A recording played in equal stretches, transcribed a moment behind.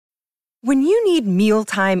When you need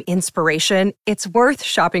mealtime inspiration, it's worth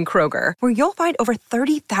shopping Kroger, where you'll find over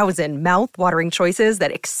 30,000 mouth-watering choices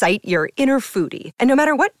that excite your inner foodie. And no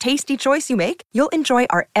matter what tasty choice you make, you'll enjoy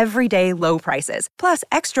our everyday low prices, plus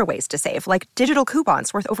extra ways to save, like digital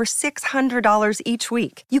coupons worth over $600 each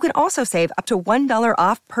week. You can also save up to $1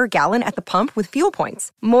 off per gallon at the pump with fuel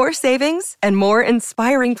points. More savings and more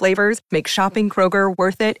inspiring flavors make shopping Kroger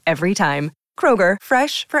worth it every time. Kroger,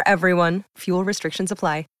 fresh for everyone. Fuel restrictions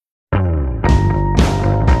apply.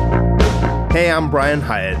 Hey, I'm Brian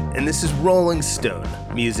Hyatt, and this is Rolling Stone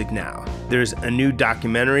Music Now. There's a new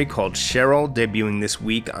documentary called Cheryl debuting this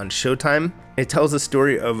week on Showtime. It tells the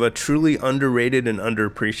story of a truly underrated and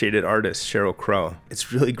underappreciated artist, Sheryl Crow.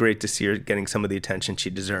 It's really great to see her getting some of the attention she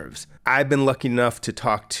deserves. I've been lucky enough to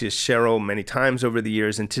talk to Cheryl many times over the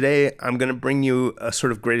years, and today I'm going to bring you a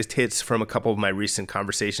sort of greatest hits from a couple of my recent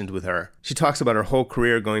conversations with her. She talks about her whole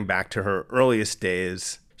career going back to her earliest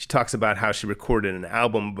days. She talks about how she recorded an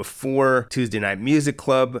album before Tuesday Night Music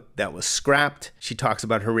Club that was scrapped. She talks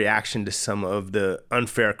about her reaction to some of the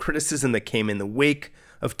unfair criticism that came in the wake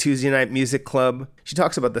of Tuesday Night Music Club. She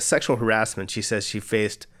talks about the sexual harassment she says she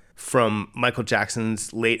faced from Michael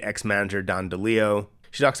Jackson's late ex-manager Don DeLeo.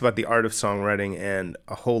 She talks about the art of songwriting and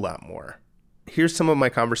a whole lot more. Here's some of my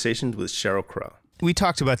conversations with Sheryl Crow. We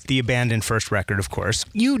talked about the abandoned first record, of course.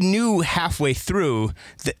 You knew halfway through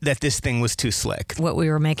that this thing was too slick. What we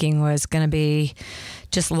were making was going to be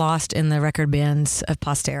just lost in the record bins of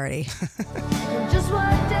posterity. Just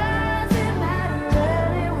what does it matter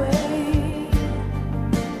anyway?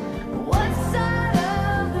 What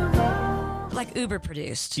side of the road? Like Uber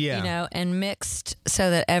produced, Yeah. you know, and mixed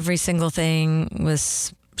so that every single thing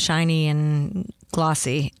was shiny and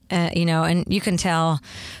glossy, you know, and you can tell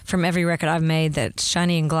from every record I've made that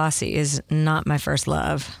shiny and glossy is not my first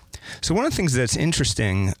love. So one of the things that's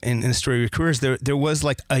interesting in the story of your career is there was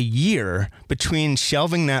like a year between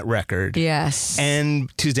shelving that record Yes. and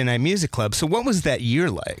Tuesday Night Music Club. So what was that year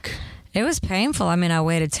like? It was painful. I mean, I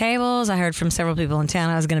waited tables. I heard from several people in town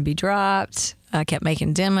I was going to be dropped. I kept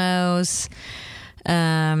making demos.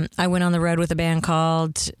 I went on the road with a band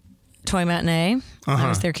called Toy Matinee. I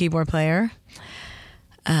was their keyboard player.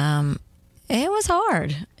 It was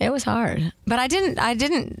hard. It was hard. But I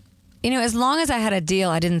didn't, you know, as long as I had a deal,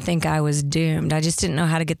 I didn't think I was doomed. I just didn't know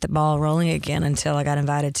how to get the ball rolling again until I got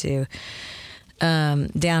invited to,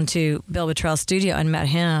 down to Bill Bottrell's studio and met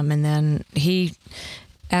him. And then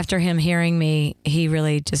after him hearing me, he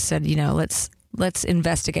really just said, you know, let's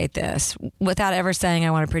investigate this without ever saying,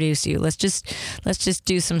 I want to produce you. Let's just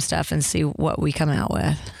do some stuff and see what we come out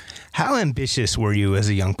with. How ambitious were you as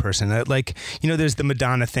a young person? Like, you know, there's the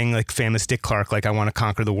Madonna thing, like famous Dick Clark, like I want to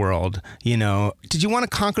conquer the world. You know, did you want to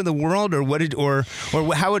conquer the world, or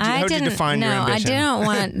how would you define your ambition? No, I didn't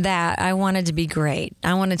want that. I wanted to be great.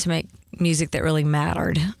 I wanted to make music that really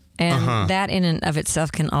mattered. And that in and of itself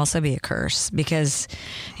can also be a curse, because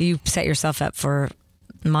you set yourself up for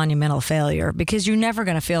monumental failure, because you're never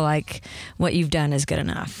going to feel like what you've done is good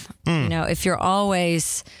enough. You know, if you're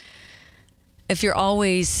always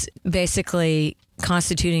basically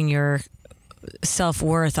constituting your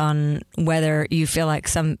self-worth on whether you feel like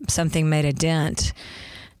something made a dent,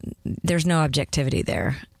 there's no objectivity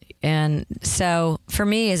there. And so for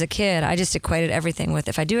me as a kid, I just equated everything with,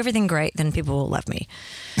 if I do everything great, then people will love me.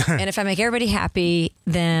 And if I make everybody happy,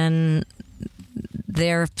 then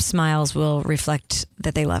their smiles will reflect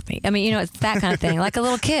that they love me. I mean, you know, it's that kind of thing. Like a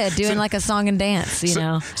little kid doing like a song and dance, you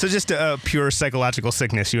know. So just a pure psychological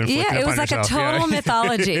sickness you inflicted upon yourself. Yeah, it was like a total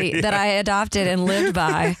mythology that I adopted and lived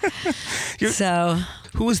by.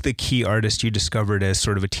 Who was the key artist you discovered as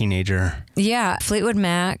sort of a teenager? Yeah, Fleetwood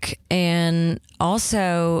Mac, and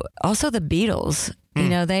also the Beatles. You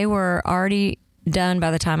know, they were already done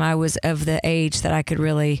by the time I was of the age that I could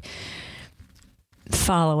really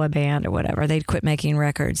follow a band or whatever. They'd quit making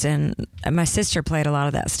records, and my sister played a lot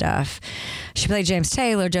of that stuff. She played James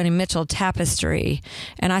Taylor, Joni Mitchell, Tapestry,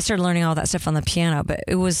 and I started learning all that stuff on the piano. But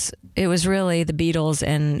it was really the Beatles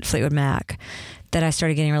and Fleetwood Mac that I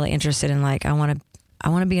started getting really interested in. Like, I want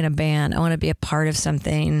to be in a band. I want to be a part of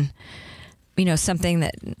something, you know, something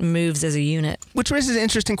that moves as a unit. Which raises an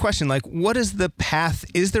interesting question. Like, what is the path?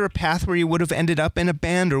 Is there a path where you would have ended up in a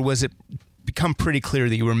band, or was it become pretty clear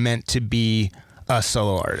that you were meant to be a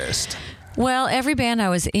solo artist? Well, every band I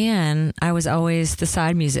was in, I was always the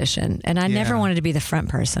side musician, and I never wanted to be the front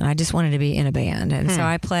person. I just wanted to be in a band. And so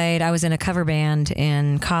I was in a cover band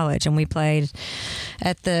in college, and we played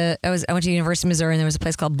I went to University of Missouri, and there was a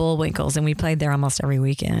place called Bullwinkles, and we played there almost every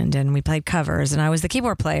weekend, and we played covers, and I was the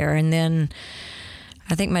keyboard player. And then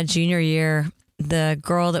I think my junior year, the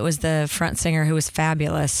girl that was the front singer, who was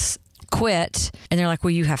fabulous, quit, and they're like,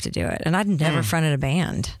 well, you have to do it. And I'd never fronted a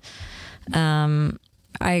band.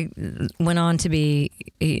 I went on to be,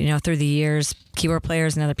 through the years, keyboard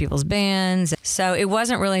players in other people's bands. So it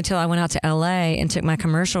wasn't really until I went out to LA and took my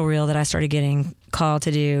commercial reel that I started getting called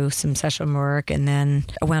to do some session work. And then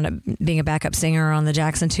I wound up being a backup singer on the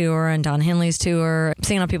Jackson tour and Don Henley's tour,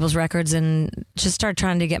 singing on people's records, and just started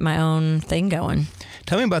trying to get my own thing going.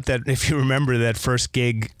 Tell me about that, if you remember that first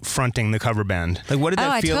gig fronting the cover band. Like, what did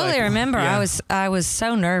that feel like? I totally remember. Yeah. I was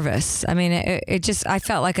so nervous. I mean, it just, I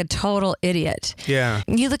felt like a total idiot. Yeah.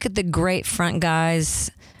 You look at the great front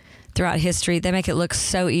guys throughout history, they make it look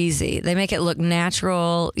so easy. They make it look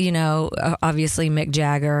natural, obviously Mick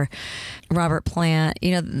Jagger, Robert Plant,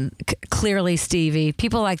 clearly Stevie.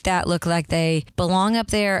 People like that look like they belong up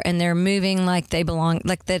there, and they're moving like they belong.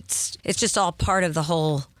 Like it's just all part of the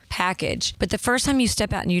whole package. But the first time you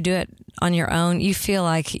step out and you do it on your own, you feel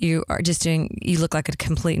like you look like a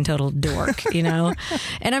complete and total dork,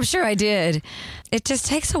 And I'm sure I did. It just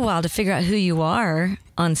takes a while to figure out who you are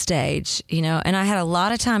on stage, and I had a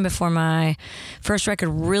lot of time before my first record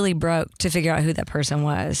really broke to figure out who that person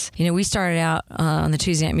was. We started out on the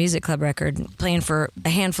Tuesday Night Music Club record playing for a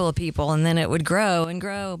handful of people, and then it would grow and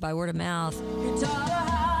grow by word of mouth.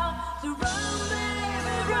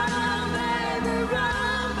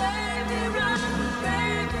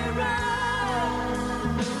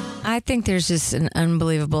 I think there's just an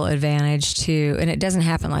unbelievable advantage to, and it doesn't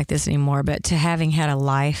happen like this anymore, but to having had a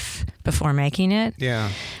life before making it. Yeah.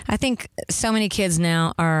 I think so many kids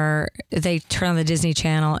now they turn on the Disney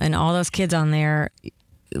Channel, and all those kids on there,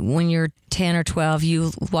 when you're 10 or 12,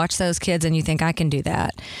 you watch those kids and you think, I can do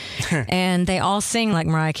that. And they all sing like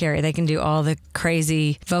Mariah Carey. They can do all the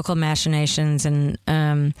crazy vocal machinations, and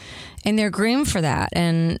they're groomed for that.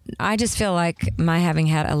 And I just feel like my having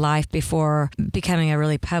had a life before becoming a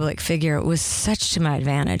really public figure was such to my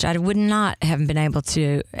advantage. I would not have been able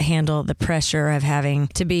to handle the pressure of having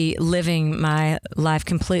to be living my life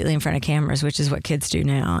completely in front of cameras, which is what kids do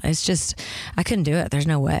now. It's just, I couldn't do it. There's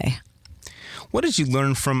no way. What did you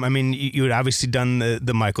learn from, you had obviously done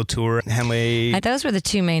the Michael tour, Henley. Those were the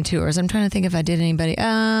two main tours. I'm trying to think if I did anybody.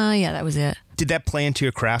 Yeah, that was it. Did that play into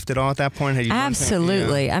your craft at all at that point? Had you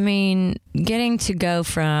Absolutely. Yeah. Getting to go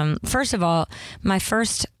from, first of all, my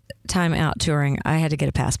first time out touring, I had to get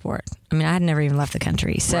a passport. I had never even left the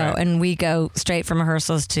country. So, right. And we go straight from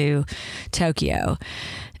rehearsals to Tokyo.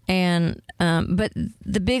 And, but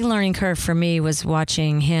the big learning curve for me was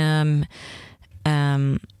watching him,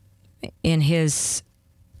 in his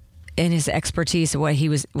expertise of what he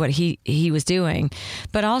was doing,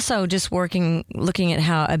 but also just looking at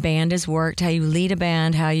how a band is worked, how you lead a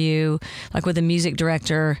band, how you, like with a music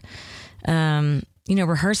director,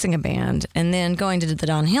 rehearsing a band, and then going to the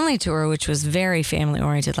Don Henley tour, which was very family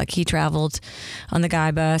oriented. Like, he traveled on the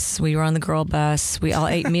guy bus, we were on the girl bus, we all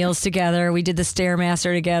ate meals together, we did the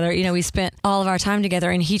Stairmaster together, we spent all of our time together,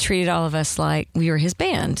 and he treated all of us like we were his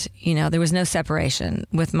band. There was no separation.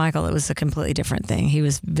 With Michael, it was a completely different thing.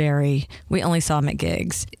 We only saw him at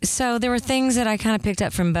gigs. So there were things that I kind of picked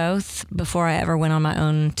up from both before I ever went on my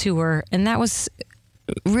own tour, and that was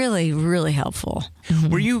really, really helpful.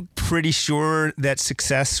 Were you pretty sure that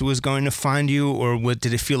success was going to find you, or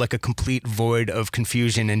did it feel like a complete void of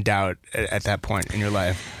confusion and doubt at that point in your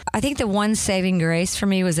life? I think the one saving grace for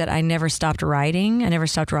me was that I never stopped writing. I never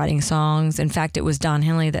stopped writing songs. In fact, it was Don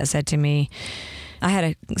Henley that said to me, I had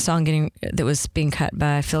a song that was being cut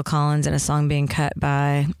by Phil Collins and a song being cut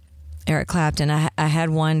by Eric Clapton. I had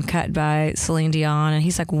one cut by Celine Dion, and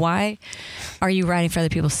he's like, why are you writing for other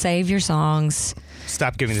people? Save your songs.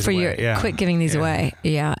 Stop giving these away. Quit giving these away.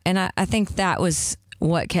 Yeah. And I think that was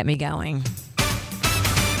what kept me going.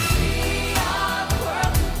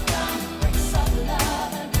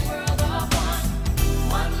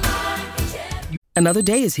 Another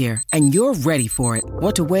day is here, and you're ready for it.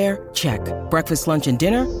 What to wear? Check. Breakfast, lunch, and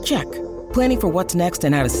dinner? Check. Planning for what's next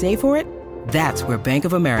and how to save for it? That's where Bank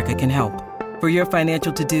of America can help. For your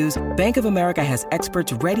financial to-dos, Bank of America has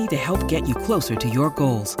experts ready to help get you closer to your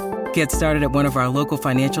goals. Get started at one of our local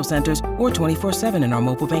financial centers or 24/7 in our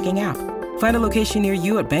mobile banking app. Find a location near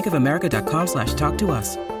you at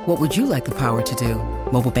bankofamerica.com/talktous. What would you like the power to do?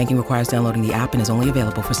 Mobile banking requires downloading the app and is only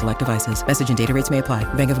available for select devices. Message and data rates may apply.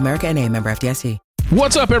 Bank of America NA, member FDIC.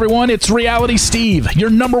 What's up, everyone? It's Reality Steve, your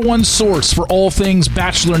number one source for all things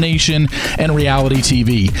Bachelor Nation and reality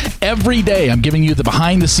TV. Every day, I'm giving you the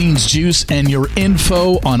behind-the-scenes juice and your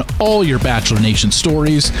info on all your Bachelor Nation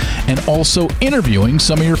stories, and also interviewing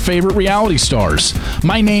some of your favorite reality stars.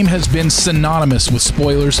 My name has been synonymous with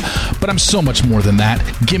spoilers, but I'm so much more than that.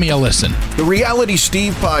 Give me a listen. The Reality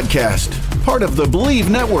Steve Podcast. part of the Believe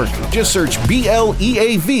Network. Just search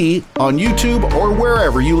BLEAV on YouTube or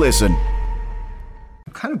wherever you listen.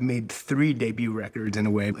 Kind of made 3 debut records in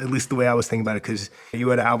a way, at least the way I was thinking about it, because you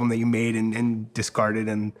had an album that you made and discarded,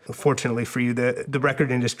 and fortunately for you, the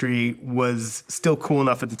record industry was still cool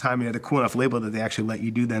enough at the time. You had a cool enough label that they actually let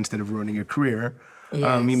you do that instead of ruining your career.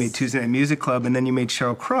 Yes. You made Tuesday Night Music Club, and then you made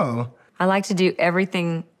Sheryl Crow. I like to do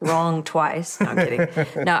everything wrong twice. No, I'm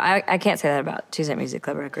kidding. No, I can't say that about Tuesday Night Music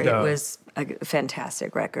Club record. No. It was a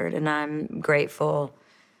fantastic record, and I'm grateful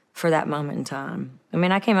for that moment in time. I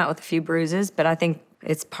mean, I came out with a few bruises, but I think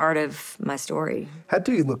it's part of my story. How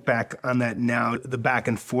do you look back on that now, the back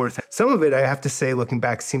and forth? Some of it, I have to say, looking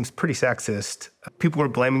back, seems pretty sexist. People were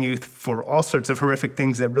blaming you for all sorts of horrific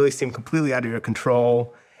things that really seem completely out of your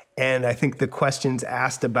control. And I think the questions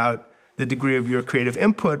asked about the degree of your creative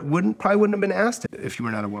input probably wouldn't have been asked if you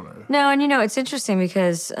were not a woman. No, and it's interesting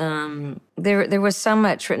because there was so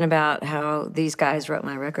much written about how these guys wrote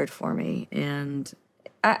my record for me. And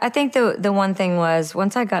I think the one thing was,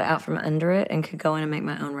 once I got out from under it and could go in and make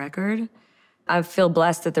my own record, I feel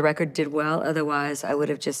blessed that the record did well. Otherwise, I would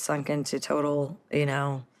have just sunk into total,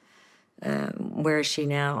 where is she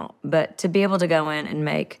now? But to be able to go in and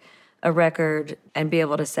make a record and be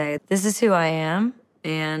able to say, this is who I am,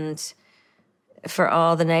 and for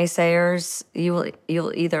all the naysayers,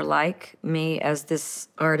 you'll either like me as this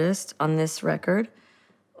artist on this record,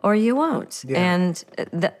 or you won't. Yeah. And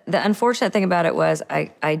the unfortunate thing about it was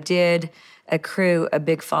I did accrue a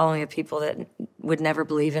big following of people that would never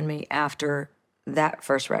believe in me after that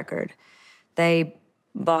first record. They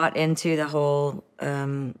bought into the whole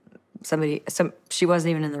she wasn't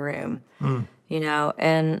even in the room,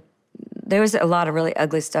 and there was a lot of really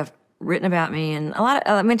ugly stuff written about me, and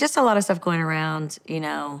just a lot of stuff going around,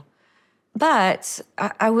 But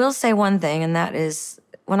I will say one thing, and that is,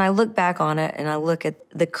 when I look back on it and I look at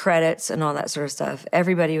the credits and all that sort of stuff,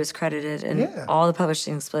 everybody was credited and all the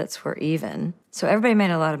publishing splits were even. So everybody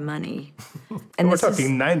made a lot of money. And we're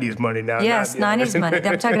talking 90s money now. Yes, 90s money.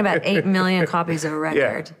 I'm talking about 8 million copies of a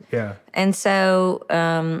record. Yeah. And so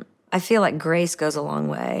I feel like grace goes a long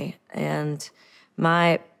way. And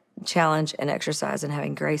my challenge and exercise and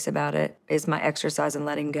having grace about it is my exercise in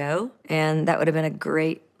letting go. And that would have been a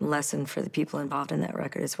great lesson for the people involved in that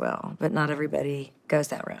record as well. But not everybody goes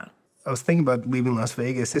that route. I was thinking about Leaving Las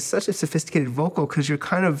Vegas. It's such a sophisticated vocal because you're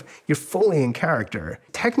fully in character.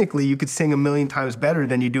 Technically, you could sing a million times better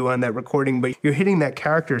than you do on that recording, but you're hitting that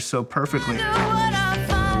character so perfectly.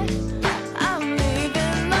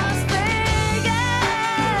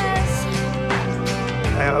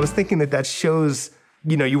 I was thinking that shows,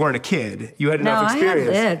 you weren't a kid. You had enough experience.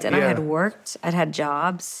 No, I had lived, and I had worked. I'd had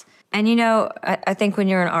jobs. And, I think when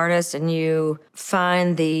you're an artist and you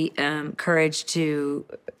find the courage to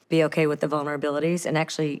be okay with the vulnerabilities and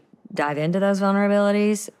actually dive into those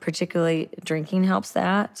vulnerabilities, particularly drinking helps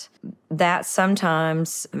that. That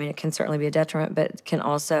sometimes, it can certainly be a detriment, but it can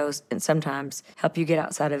also sometimes help you get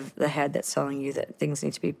outside of the head that's telling you that things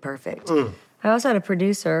need to be perfect. I also had a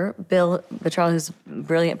producer, Bill Bottrell, who's a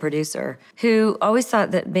brilliant producer, who always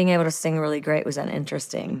thought that being able to sing really great was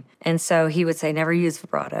uninteresting. And so he would say, never use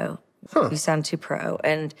vibrato. You sound too pro.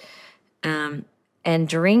 And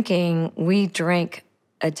drinking, we drank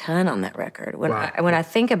a ton on that record. When I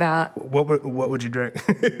think about... What would you drink?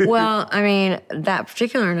 Well, that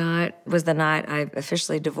particular night was the night I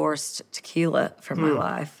officially divorced tequila from my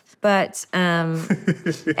life. But,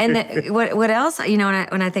 what else,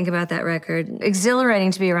 when I think about that record,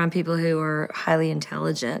 exhilarating to be around people who are highly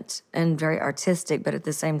intelligent and very artistic, but at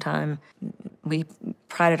the same time, we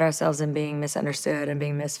prided ourselves in being misunderstood and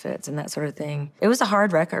being misfits and that sort of thing. It was a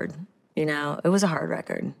hard record, it was a hard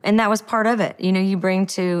record. And that was part of it. You bring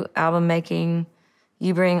to album making,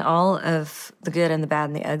 you bring all of the good and the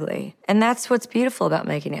bad and the ugly. And that's what's beautiful about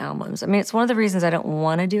making albums. It's one of the reasons I don't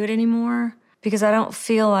want to do it anymore. Because I don't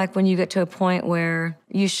feel like when you get to a point where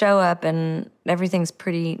you show up and everything's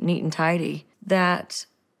pretty neat and tidy, that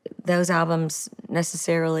those albums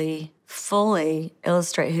necessarily fully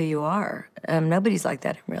illustrate who you are. Nobody's like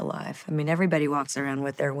that in real life. Everybody walks around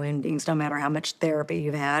with their woundings, no matter how much therapy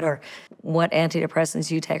you've had or what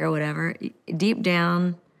antidepressants you take or whatever. Deep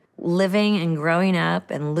down, living and growing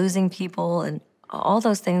up and losing people and all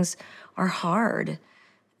those things are hard.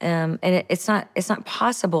 And it's not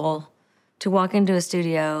possible to walk into a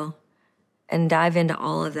studio and dive into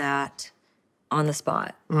all of that on the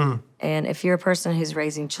spot. And if you're a person who's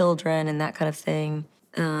raising children and that kind of thing,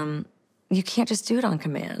 you can't just do it on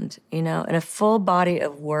command, And a full body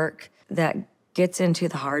of work that gets into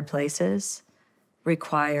the hard places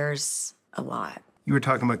requires a lot. You were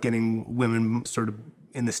talking about getting women sort of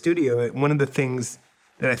in the studio. One of the things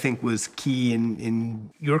that I think was key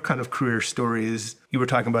in your kind of career story is you were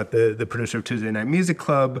talking about the producer of Tuesday Night Music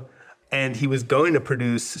Club, and he was going to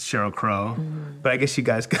produce Sheryl Crow, but I guess you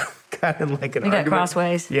guys got in like an We got argument.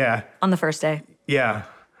 crossways. Yeah, On the first day. yeah.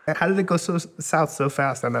 How did it go so south so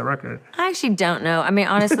fast on that record? I actually don't know. I mean,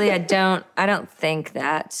 honestly, I don't think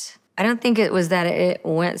it was that it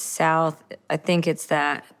went south. I think it's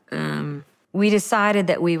that we decided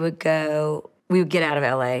that we would get out of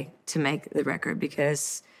LA to make the record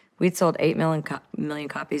because we'd sold 8 million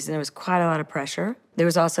copies and there was quite a lot of pressure. There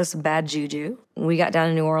was also some bad juju. We got down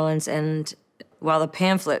to New Orleans, and while the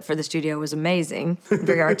pamphlet for the studio was amazing,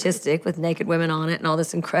 very artistic with naked women on it and all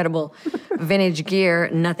this incredible vintage gear,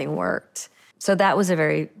 nothing worked. So that was a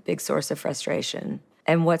very big source of frustration.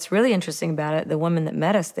 And what's really interesting about it, the woman that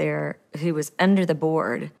met us there, who was under the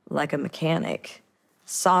board like a mechanic,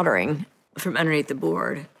 soldering from underneath the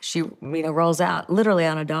board, she rolls out literally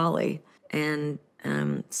on a dolly and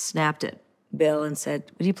snapped at Bill and said,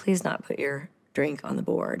 "Would you please not put your drink on the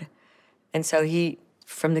board?" And so he,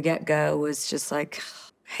 from the get-go, was just like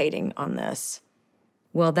hating on this.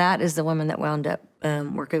 Well, that is the woman that wound up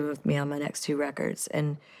working with me on my next 2 records,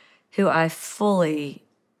 and who I fully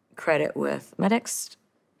credit with my next,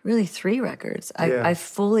 really 3 records. I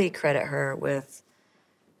fully credit her with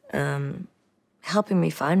helping me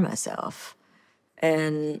find myself.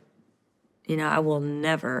 And, I will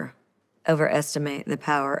never overestimate the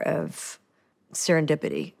power of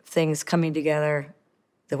serendipity, things coming together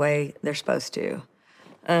the way they're supposed to.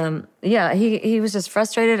 He was just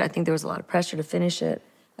frustrated. I think there was a lot of pressure to finish it.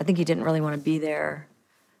 I think he didn't really want to be there.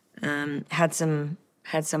 Had some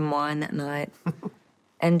wine that night,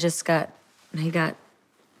 and he got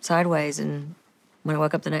sideways. And when I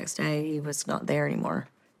woke up the next day, he was not there anymore.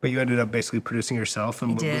 But you ended up basically producing yourself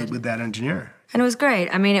and with that engineer. And it was great.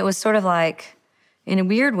 I mean, it was sort of like, in a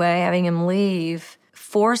weird way, having him leave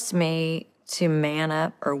forced me to man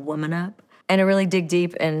up or woman up and to really dig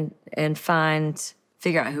deep and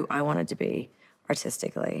figure out who I wanted to be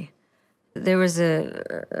artistically. There was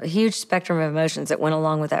a huge spectrum of emotions that went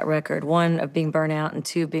along with that record. 1, of being burnt out, and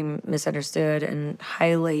 2, of being misunderstood and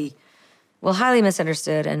highly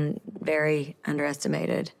misunderstood and very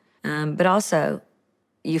underestimated. But also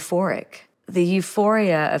euphoric. The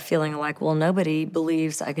euphoria of feeling like, well, nobody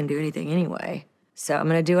believes I can do anything anyway. So I'm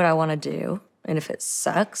going to do what I want to do. And if it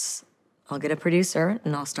sucks, I'll get a producer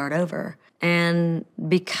and I'll start over. And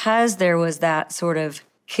because there was that sort of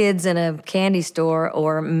kids in a candy store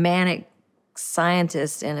or manic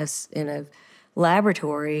scientist in a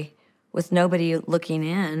laboratory with nobody looking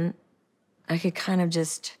in, I could kind of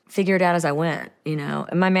just figure it out as I went,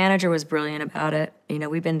 And my manager was brilliant about it.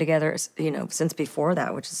 We've been together, since before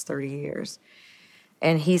that, which is 30 years.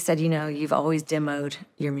 And he said, you've always demoed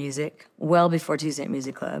your music well before Tuesday Night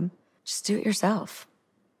Music Club. Just do it yourself,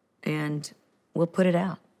 and we'll put it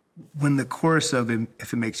out. When the chorus of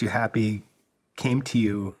If It Makes You Happy came to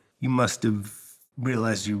you, you must have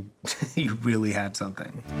realized you really had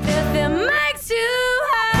something. If it makes you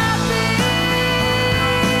happy,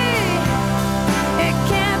 it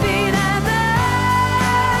can't be that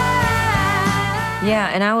bad. Yeah,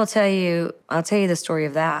 and I'll tell you the story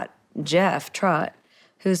of that. Jeff Trott,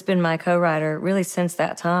 who's been my co-writer really since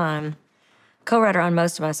that time, co-writer on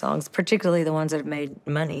most of my songs, particularly the ones that have made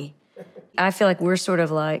money. I feel like we're sort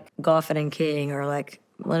of like Goffin and King, or like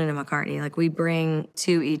Lennon and McCartney. Like, we bring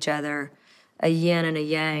to each other a yin and a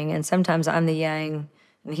yang, and sometimes I'm the yang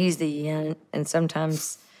and he's the yin, and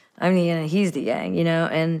sometimes I'm the yin and he's the yang,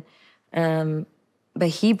 And but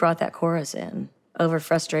he brought that chorus in over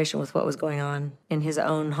frustration with what was going on in his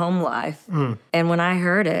own home life. And when I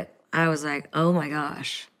heard it, I was like, oh my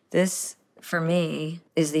gosh, this for me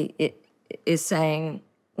is saying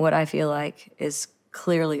what I feel like is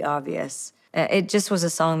clearly obvious. It just was a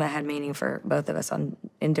song that had meaning for both of us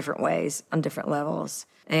in different ways, on different levels.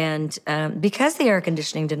 And because the air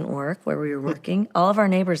conditioning didn't work where we were working, all of our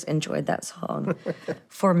neighbors enjoyed that song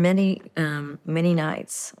for many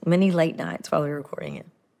nights, many late nights while we were recording it.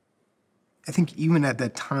 I think even at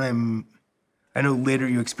that time, I know later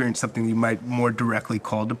you experienced something you might more directly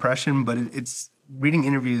call depression, but it's reading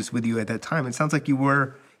interviews with you at that time, it sounds like you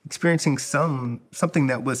were experiencing something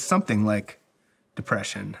that was something like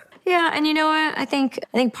depression. Yeah, and you know what? I think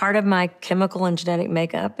part of my chemical and genetic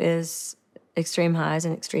makeup is extreme highs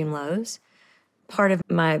and extreme lows. Part of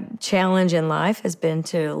my challenge in life has been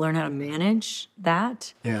to learn how to manage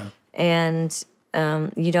that. Yeah. And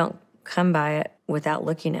you don't come by it without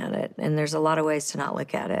looking at it. And there's a lot of ways to not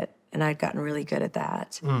look at it. And I'd gotten really good at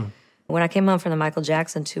that. When I came home from the Michael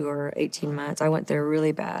Jackson tour, 18 months, I went through a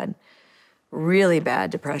really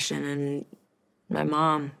bad depression. And my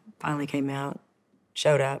mom finally came out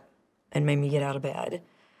showed up and made me get out of bed.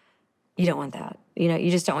 You don't want that.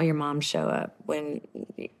 You just don't want your mom to show up when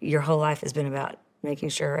your whole life has been about making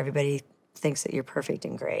sure everybody thinks that you're perfect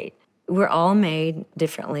and great. We're all made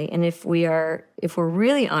differently, and if we're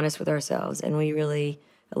really honest with ourselves and we really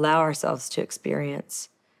allow ourselves to experience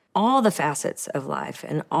all the facets of life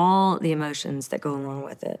and all the emotions that go along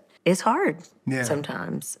with it, it's hard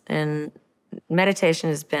sometimes. And meditation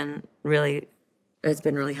has been really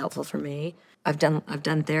helpful for me. I've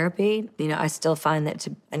done therapy. I still find that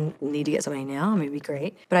I need to get somebody now. It may be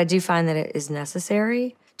great, but I do find that it is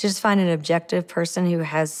necessary to just find an objective person who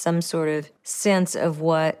has some sort of sense of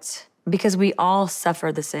because we all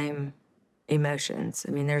suffer the same emotions.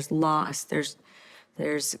 I mean, there's loss, there's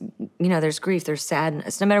grief, there's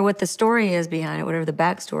sadness. No matter what the story is behind it, whatever the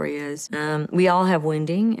backstory is, we all have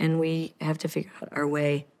wounding, and we have to figure out our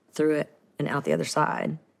way through it and out the other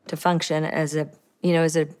side to function as a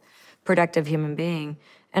productive human being,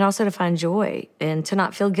 and also to find joy and to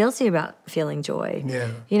not feel guilty about feeling joy. Yeah.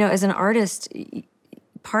 As an artist,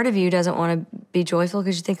 part of you doesn't want to be joyful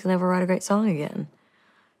because you think you'll never write a great song again.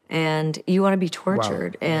 And you want to be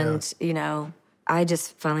tortured. Wow. And, I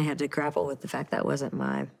just finally had to grapple with the fact that wasn't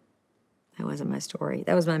my story.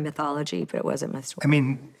 That was my mythology, but it wasn't my story. I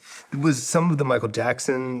mean, was some of the Michael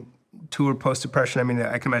Jackson tour post-depression? I mean,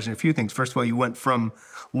 I can imagine a few things. First of all, you went from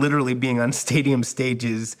literally being on stadium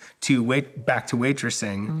stages to back to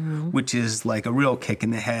waitressing, which is like a real kick in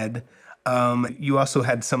the head. You also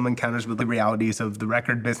had some encounters with the realities of the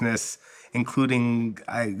record business, including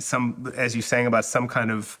as you sang about some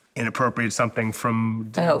kind of inappropriate something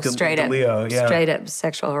from straight up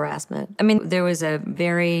sexual harassment. I mean, there was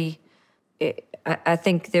I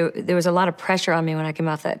think there was a lot of pressure on me when I came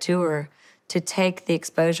off that tour to take the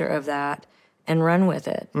exposure of that and run with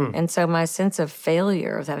it. And so my sense of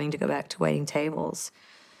failure of having to go back to waiting tables,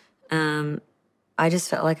 I just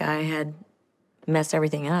felt like I had messed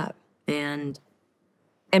everything up. And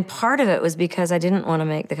part of it was because I didn't want to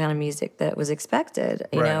make the kind of music that was expected.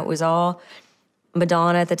 You know, it was all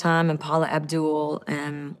Madonna at the time and Paula Abdul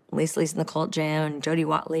and Lisa Lisa and the Cult Jam and Jody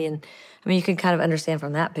Watley. And I mean, you can kind of understand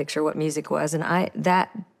from that picture what music was. And I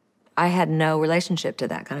had no relationship to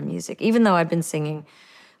that kind of music. Even though I'd been singing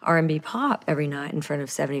R&B pop every night in front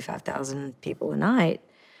of 75,000 people a night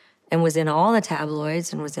and was in all the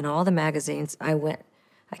tabloids and was in all the magazines, I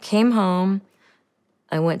came home,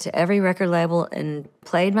 I went to every record label and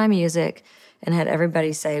played my music and had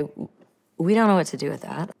everybody say, we don't know what to do with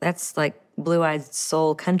that. That's like blue-eyed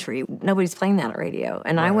soul country. Nobody's playing that on radio.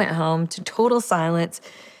 And I went home to total silence,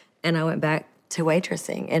 and I went back to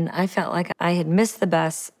waitressing. And I felt like I had missed the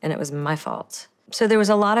bus, and it was my fault. So there was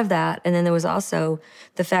a lot of that. And then there was also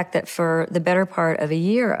the fact that for the better part of a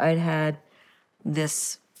year, I'd had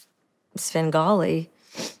this Svengali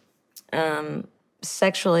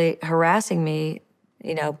sexually harassing me,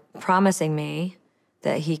 promising me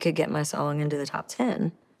that he could get my song into the top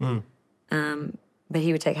 10. But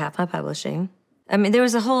he would take half my publishing. I mean, there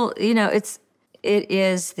was a whole, it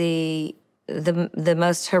is the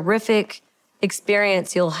most horrific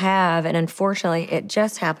experience you'll have. And unfortunately, it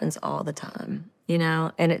just happens all the time,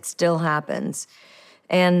 and it still happens.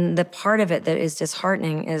 And the part of it that is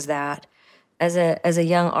disheartening is that as a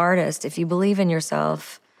young artist, if you believe in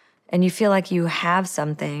yourself and you feel like you have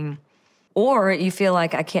something, or you feel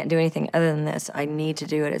like I can't do anything other than this, I need to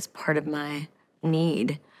do it, it's part of my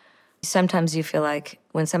need. Sometimes you feel like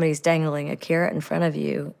when somebody's dangling a carrot in front of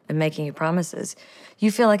you and making you promises, you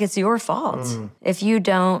feel like it's your fault if you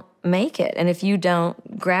don't make it. And if you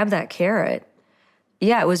don't grab that carrot,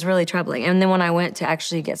 it was really troubling. And then when I went to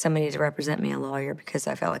actually get somebody to represent me, a lawyer, because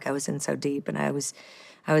I felt like I was in so deep and I was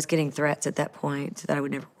getting threats at that point that I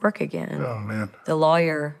would never work again. Oh, man. The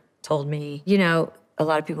lawyer told me, a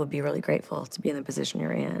lot of people would be really grateful to be in the position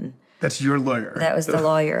you're in. That's your lawyer. That was the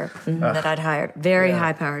lawyer that I'd hired. Very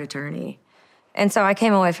high-powered attorney. And so I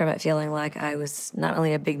came away from it feeling like I was not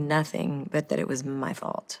only a big nothing, but that it was my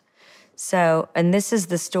fault. So, and this is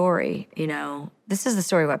the story, this is the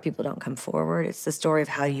story why people don't come forward. It's the story of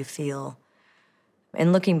how you feel.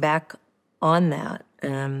 And looking back on that,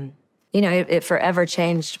 it forever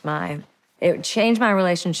changed my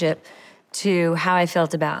relationship to how I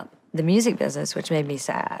felt about the music business, which made me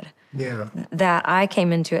sad. Yeah. That I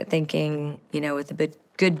came into it thinking, with the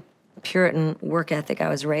good Puritan work ethic I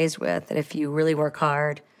was raised with, that if you really work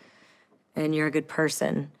hard and you're a good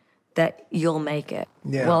person, that you'll make it.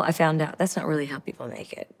 Yeah. Well, I found out that's not really how people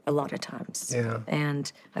make it a lot of times. Yeah. And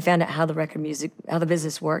I found out how the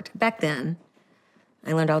business worked. Back then,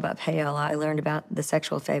 I learned all about payola. I learned about the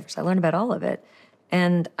sexual favors. I learned about all of it.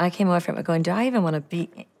 And I came away from it going, do I even want to be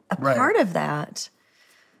a part of that?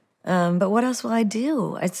 But what else will I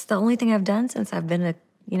do? It's the only thing I've done since I've been a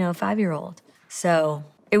 5-year-old. So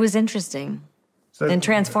it was interesting and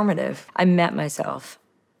transformative. I met myself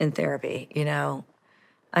in therapy,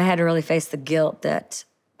 I had to really face the guilt that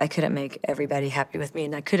I couldn't make everybody happy with me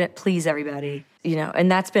and I couldn't please everybody,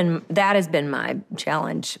 and that has been my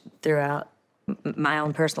challenge throughout my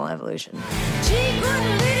own personal evolution.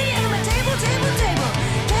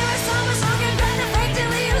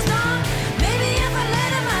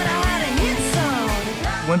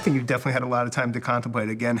 One thing you've definitely had a lot of time to contemplate,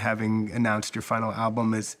 again, having announced your final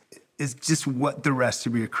album, is just what the rest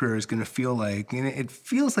of your career is going to feel like. And it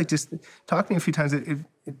feels like, just talking a few times, it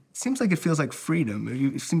seems like it feels like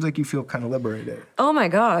freedom. It seems like you feel kind of liberated. Oh my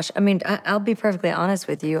gosh. I mean, I'll be perfectly honest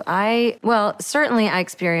with you. Certainly I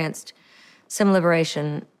experienced some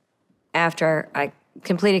liberation after I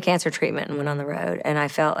completed cancer treatment and went on the road. And I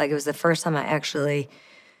felt like it was the first time I actually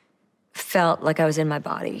felt like I was in my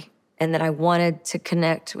body and that I wanted to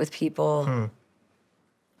connect with people,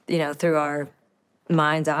 through our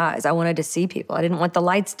mind's eyes. I wanted to see people. I didn't want the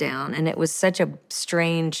lights down. And it was such a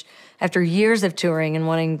strange, after years of touring and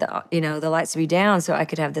wanting the lights to be down so I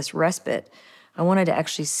could have this respite, I wanted to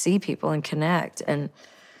actually see people and connect. And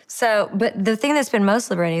so, but the thing that's been most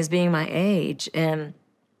liberating is being my age. And,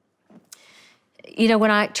 when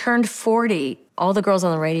I turned 40, all the girls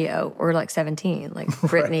on the radio were like 17, like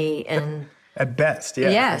Britney and... At best, yeah.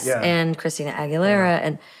 Yes, yeah. And Christina Aguilera.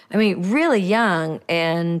 And I mean, really young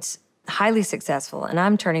and highly successful. And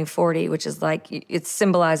I'm turning 40, which is like, it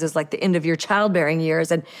symbolizes like the end of your childbearing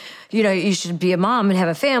years. And, you should be a mom and have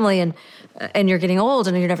a family and you're getting old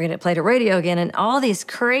and you're never going to play the radio again. And all these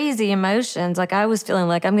crazy emotions, like I was feeling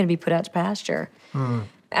like I'm going to be put out to pasture.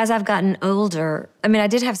 As I've gotten older, I mean, I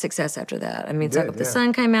did have success after that. I mean, Suck Up the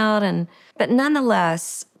Sun came out, but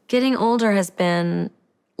nonetheless, getting older has been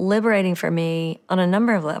liberating for me on a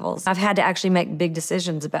number of levels. I've had to actually make big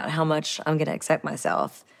decisions about how much I'm going to accept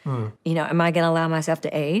myself. Am I going to allow myself to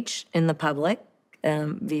age in the public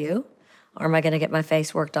view? Or am I going to get my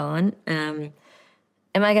face worked on? Am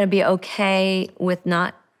I going to be okay with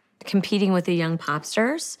not competing with the young pop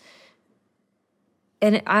stars?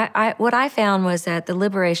 And what I found was that the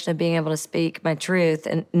liberation of being able to speak my truth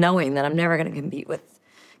and knowing that I'm never going to compete with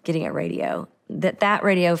getting a radio, that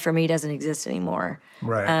radio for me doesn't exist anymore.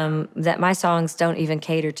 Right. That my songs don't even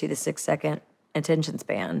cater to the 6-second attention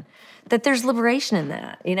span. That there's liberation in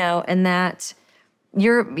that, and that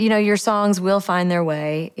your songs will find their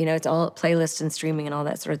way. It's all playlists and streaming and all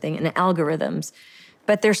that sort of thing and algorithms,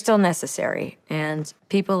 but they're still necessary. And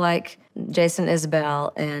people like Jason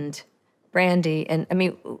Isbell and Brandy, and I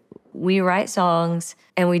mean, we write songs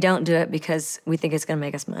and we don't do it because we think it's going to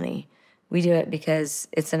make us money. We do it because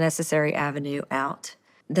it's a necessary avenue out,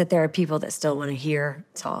 that there are people that still want to hear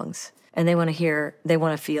songs and they want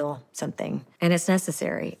to feel something. And it's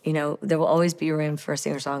necessary. There will always be room for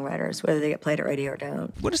singer-songwriters, whether they get played at radio or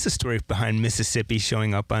don't. What is the story behind Mississippi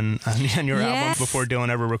showing up on your album before Dylan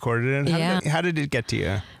ever recorded it? How did it get to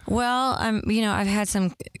you? Well, I've had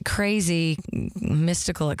some crazy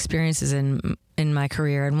mystical experiences in my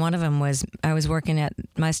career, and one of them was I was working at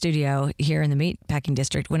my studio here in the meatpacking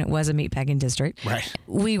district when it was a meatpacking district. Right.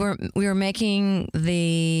 We were making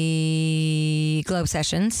the Globe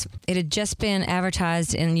Sessions. It had just been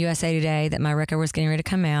advertised in USA Today that my record was getting ready to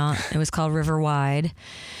come out. It was called River Wide,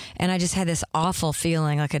 and I just had this awful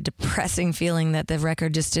feeling, like a depressing feeling, that the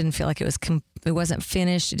record just didn't feel like it was it wasn't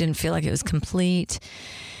finished. It didn't feel like it was complete.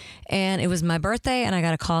 And it was my birthday, and I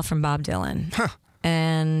got a call from Bob Dylan.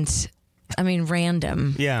 And I mean,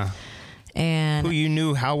 random. Yeah. And who you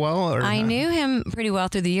knew how well? Or I knew him pretty well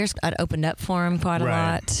through the years. I'd opened up for him quite a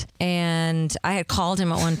lot. And I had called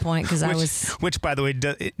him at one point because I was... Which, by the way,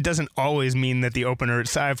 it doesn't always mean that the opener...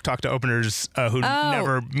 I've talked to openers who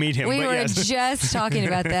never meet him. We but were yes. just talking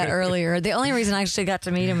about that earlier. The only reason I actually got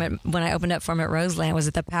to meet him when I opened up for him at Roseland was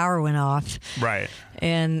that the power went off. Right.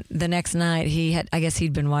 And the next night, I guess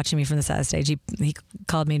he'd been watching me from the side of the stage. He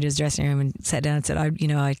called me into his dressing room and sat down and said, I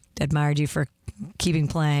admired you for keeping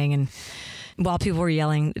playing, and while people were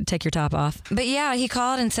yelling, take your top off. But yeah, he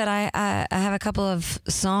called and said, I have a couple of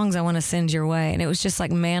songs I want to send your way. And it was just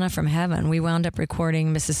like manna from heaven. We wound up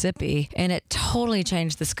recording Mississippi, and it totally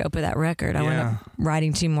changed the scope of that record. I wound up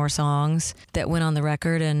writing 2 more songs that went on the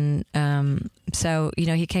record. And so,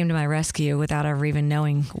 he came to my rescue without ever even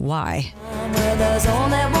knowing why. There's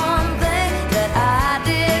only one thing that I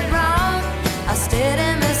did wrong. I stayed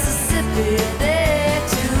in Mississippi there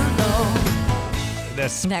too long.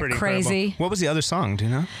 That's Isn't that pretty crazy? Incredible. What was the other song? Do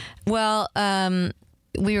you know? Well,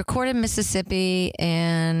 we recorded Mississippi,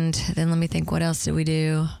 and then let me think, what else did we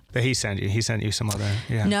do? that he sent you. He sent you some other.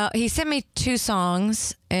 Yeah. No, he sent me 2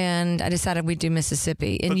 songs, and I decided we'd do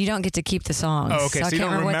Mississippi. And you don't get to keep the songs. Oh, okay. So I you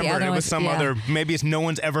can't don't remember what the other it was ones, some other. Maybe it's no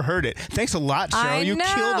one's ever heard it. Thanks a lot, Cheryl. I You know.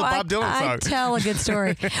 killed the Bob Dylan song. I tell a good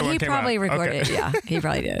story. He probably recorded it. Yeah, he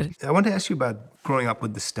probably did. I wanted to ask you about growing up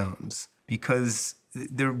with the Stones, because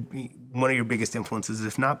they're one of your biggest influences,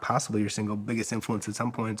 if not possibly your single biggest influence at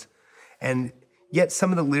some points. And yet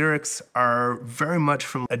some of the lyrics are very much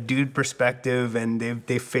from a dude perspective, and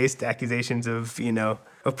they've faced accusations of,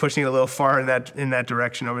 of pushing it a little far in that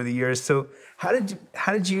direction over the years. So how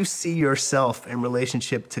did you see yourself in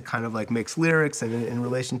relationship to kind of like mixed lyrics and in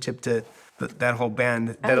relationship to that whole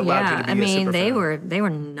band that allowed you to be a super fan? They were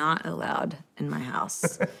not allowed in my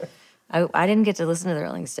house. I didn't get to listen to the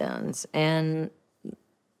Rolling Stones, and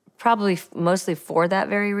probably mostly for that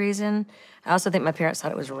very reason. I also think my parents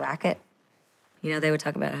thought it was racket. They would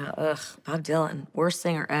talk about how, Bob Dylan, worst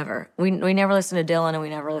singer ever. We never listened to Dylan, and we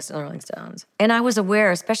never listened to the Rolling Stones. And I was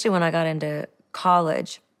aware, especially when I got into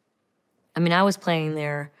college. I mean, I was playing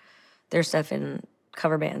their stuff in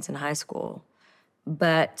cover bands in high school.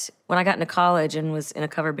 But when I got into college and was in a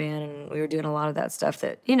cover band, and we were doing a lot of that stuff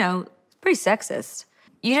that, pretty sexist.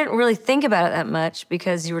 You didn't really think about it that much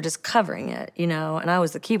because you were just covering it, and I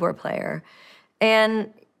was the keyboard player.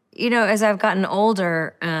 And, as I've gotten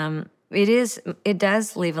older, it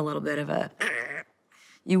does leave a little bit of a,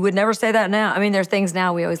 you would never say that now. I mean, there are things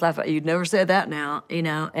now we always laugh at, you'd never say that now,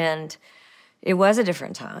 and it was a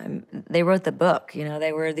different time. They wrote the book,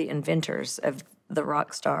 they were the inventors of the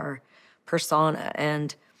rock star persona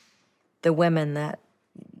and the women that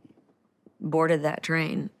boarded that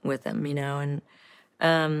train with them,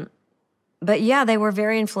 but yeah, they were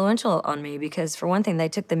very influential on me because, for one thing, they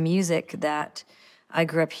took the music that I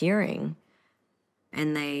grew up hearing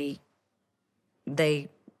and they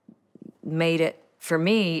made it, for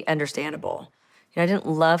me, understandable. I didn't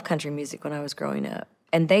love country music when I was growing up.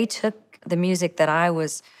 And they took the music that I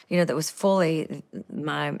was, that was fully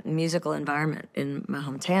my musical environment in my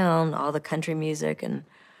hometown, all the country music and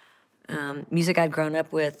music I'd grown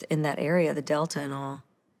up with in that area, the Delta and all.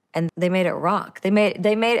 And they made it rock. They made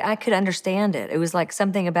I could understand it. It was like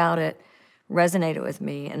something about it resonated with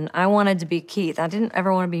me. And I wanted to be Keith. I didn't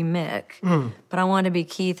ever want to be Mick, but I wanted to be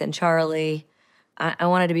Keith and Charlie. I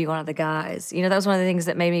wanted to be one of the guys. That was one of the things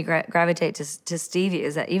that made me gravitate to Stevie,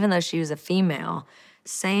 is that even though she was a female,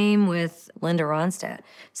 same with Linda Ronstadt,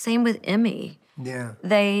 same with Emmy. Yeah.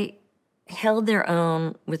 They held their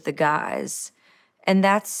own with the guys. And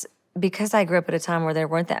that's because I grew up at a time where there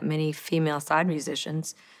weren't that many female side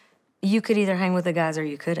musicians. You could either hang with the guys or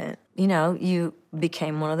you couldn't. You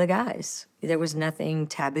became one of the guys. There was nothing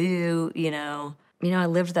taboo, I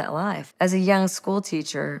lived that life. As a young school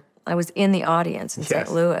teacher, I was in the audience in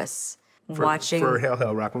St. Louis watching... For Hail,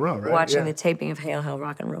 Hail, Rock and Roll, right? Watching the taping of Hail, Hail,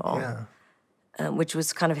 Rock and Roll, which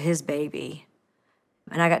was kind of his baby.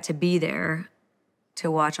 And I got to be there to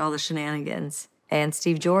watch all the shenanigans. And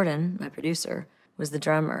Steve Jordan, my producer, was the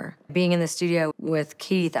drummer. Being in the studio with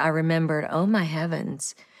Keith, I remembered, oh my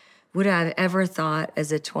heavens, would I have ever thought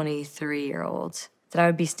as a 23-year-old that I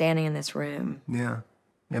would be standing in this room? Yeah.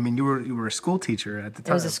 I mean, you were a school teacher at the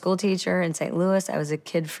time. I was a school teacher in St. Louis. I was a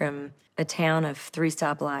kid from a town of 3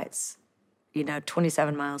 stoplights,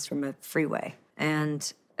 27 miles from a freeway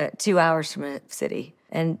and 2 hours from a city.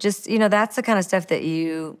 And just, that's the kind of stuff that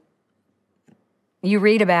you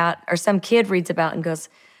read about, or some kid reads about and goes,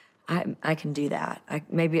 I can do that.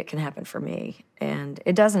 Maybe it can happen for me. And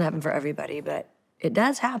it doesn't happen for everybody, but it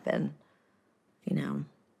does happen,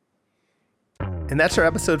 And that's our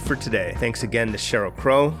episode for today. Thanks again to Sheryl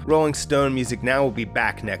Crow. Rolling Stone Music Now will be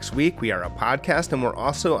back next week. We are a podcast, and we're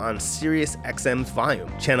also on Sirius XM's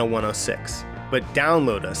Volume, Channel 106. But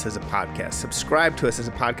download us as a podcast. Subscribe to us as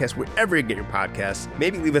a podcast wherever you get your podcasts.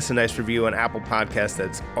 Maybe leave us a nice review on Apple Podcasts.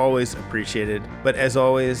 That's always appreciated. But as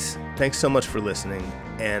always, thanks so much for listening,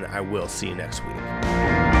 and I will see you next week.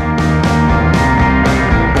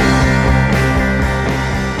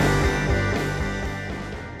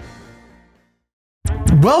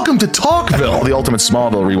 Welcome to Talkville, the ultimate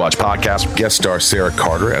Smallville rewatch podcast. Guest star Sarah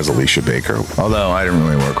Carter as Alicia Baker. Although I didn't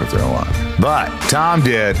really work with her a lot. But Tom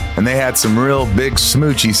did, and they had some real big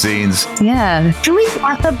smoochy scenes. Yeah. Can we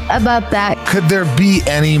talk about that? Could there be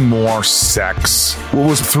any more sex? What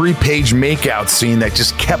was a 3-page makeout scene that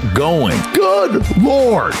just kept going? Good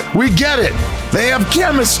Lord, we get it. They have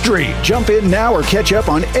chemistry. Jump in now or catch up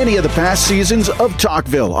on any of the past seasons of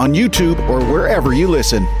Talkville on YouTube or wherever you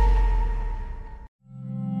listen.